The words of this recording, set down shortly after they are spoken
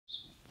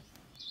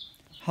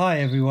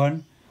Hi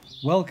everyone,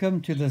 welcome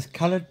to this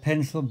colored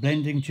pencil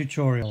blending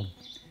tutorial.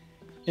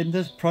 In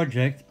this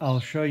project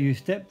I'll show you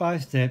step by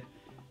step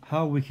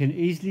how we can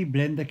easily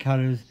blend the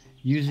colors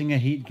using a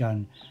heat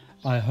gun.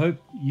 I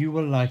hope you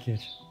will like it.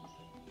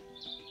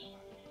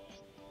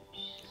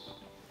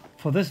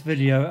 For this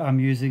video I'm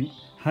using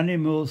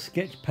Hahnemuhle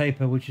Sketch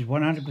paper, which is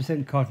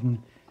 100%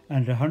 cotton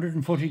and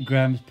 140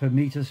 grams per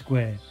meter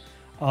square.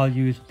 I'll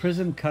use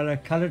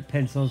Prismacolor colored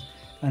pencils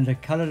and a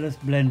colorless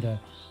blender,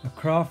 a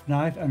craft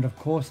knife, and of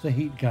course the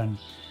heat gun.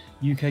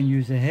 You can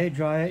use a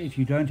hairdryer if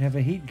you don't have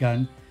a heat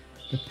gun.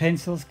 The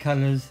pencils,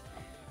 colors,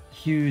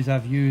 hues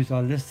I've used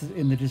are listed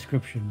in the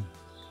description.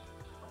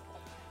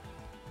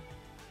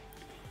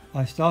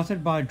 I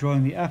started by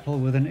drawing the apple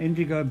with an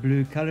indigo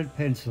blue colored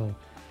pencil.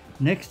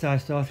 Next I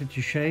started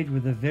to shade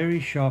with a very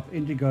sharp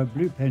indigo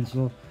blue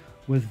pencil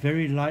with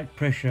very light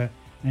pressure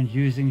and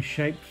using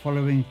shaped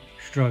following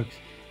strokes.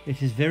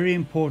 It is very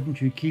important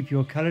to keep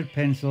your colored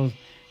pencils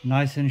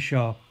nice and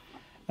sharp.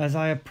 As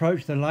I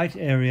approached the light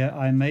area,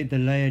 I made the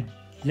layer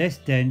less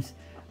dense.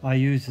 I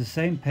used the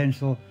same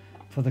pencil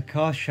for the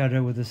cast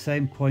shadow with the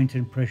same point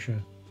and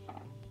pressure.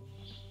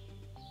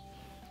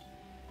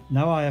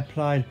 Now I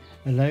applied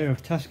a layer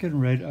of Tuscan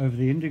red over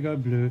the indigo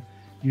blue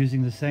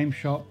using the same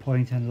sharp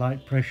point and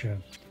light pressure.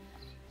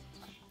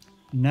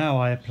 Now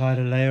I applied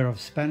a layer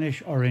of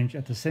Spanish orange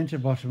at the center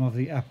bottom of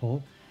the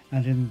apple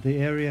and in the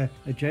area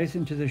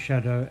adjacent to the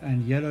shadow,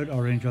 and yellowed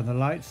orange on the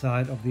light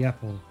side of the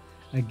apple.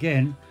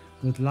 Again,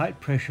 with light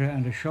pressure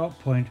and a sharp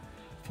point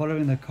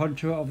following the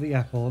contour of the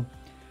apple,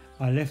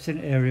 I left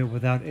an area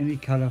without any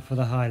color for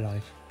the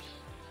highlight.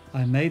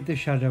 I made the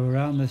shadow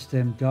around the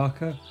stem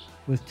darker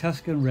with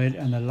Tuscan red,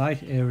 and the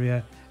light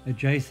area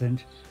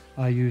adjacent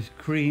I used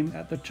cream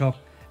at the top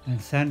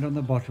and sand on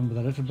the bottom with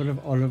a little bit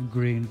of olive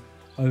green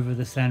over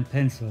the sand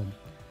pencil.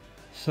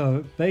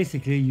 So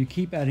basically you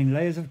keep adding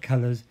layers of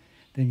colors,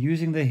 then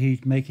using the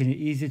heat making it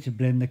easier to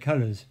blend the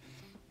colors.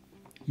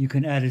 You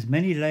can add as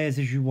many layers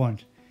as you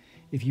want.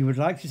 If you would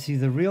like to see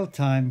the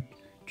real-time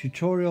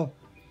tutorial,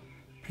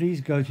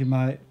 please go to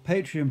my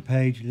Patreon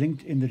page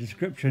linked in the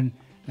description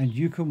and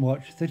you can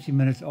watch 30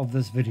 minutes of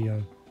this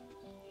video.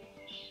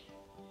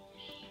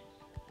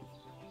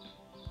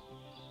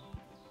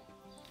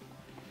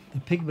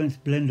 The pigments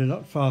blend a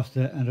lot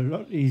faster and a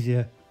lot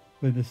easier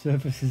when the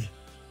surface is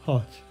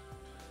hot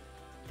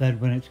than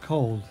when it's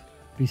cold.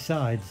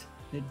 Besides,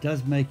 it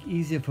does make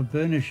easier for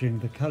burnishing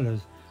the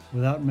colors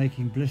without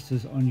making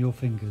blisters on your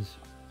fingers.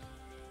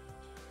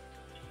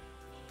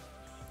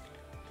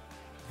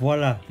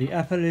 Voila, the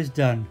apple is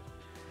done.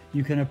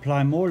 You can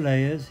apply more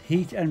layers,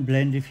 heat and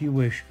blend if you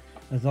wish,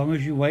 as long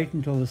as you wait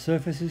until the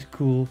surface is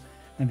cool,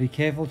 and be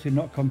careful to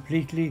not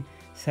completely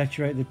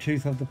saturate the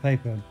tooth of the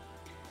paper.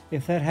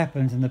 If that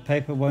happens and the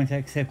paper won't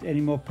accept any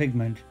more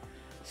pigment,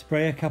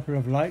 spray a couple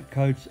of light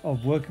coats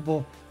of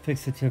workable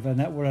fixative and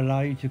that will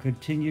allow you to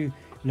continue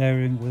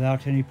layering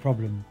without any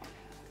problem.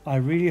 I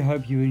really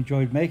hope you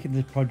enjoyed making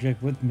this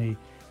project with me.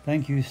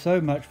 Thank you so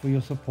much for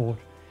your support,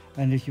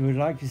 and if you would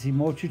like to see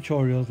more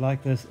tutorials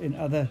like this in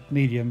other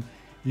medium,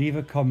 leave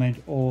a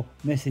comment or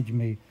message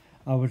me.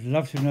 I would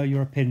love to know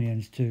your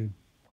opinions too.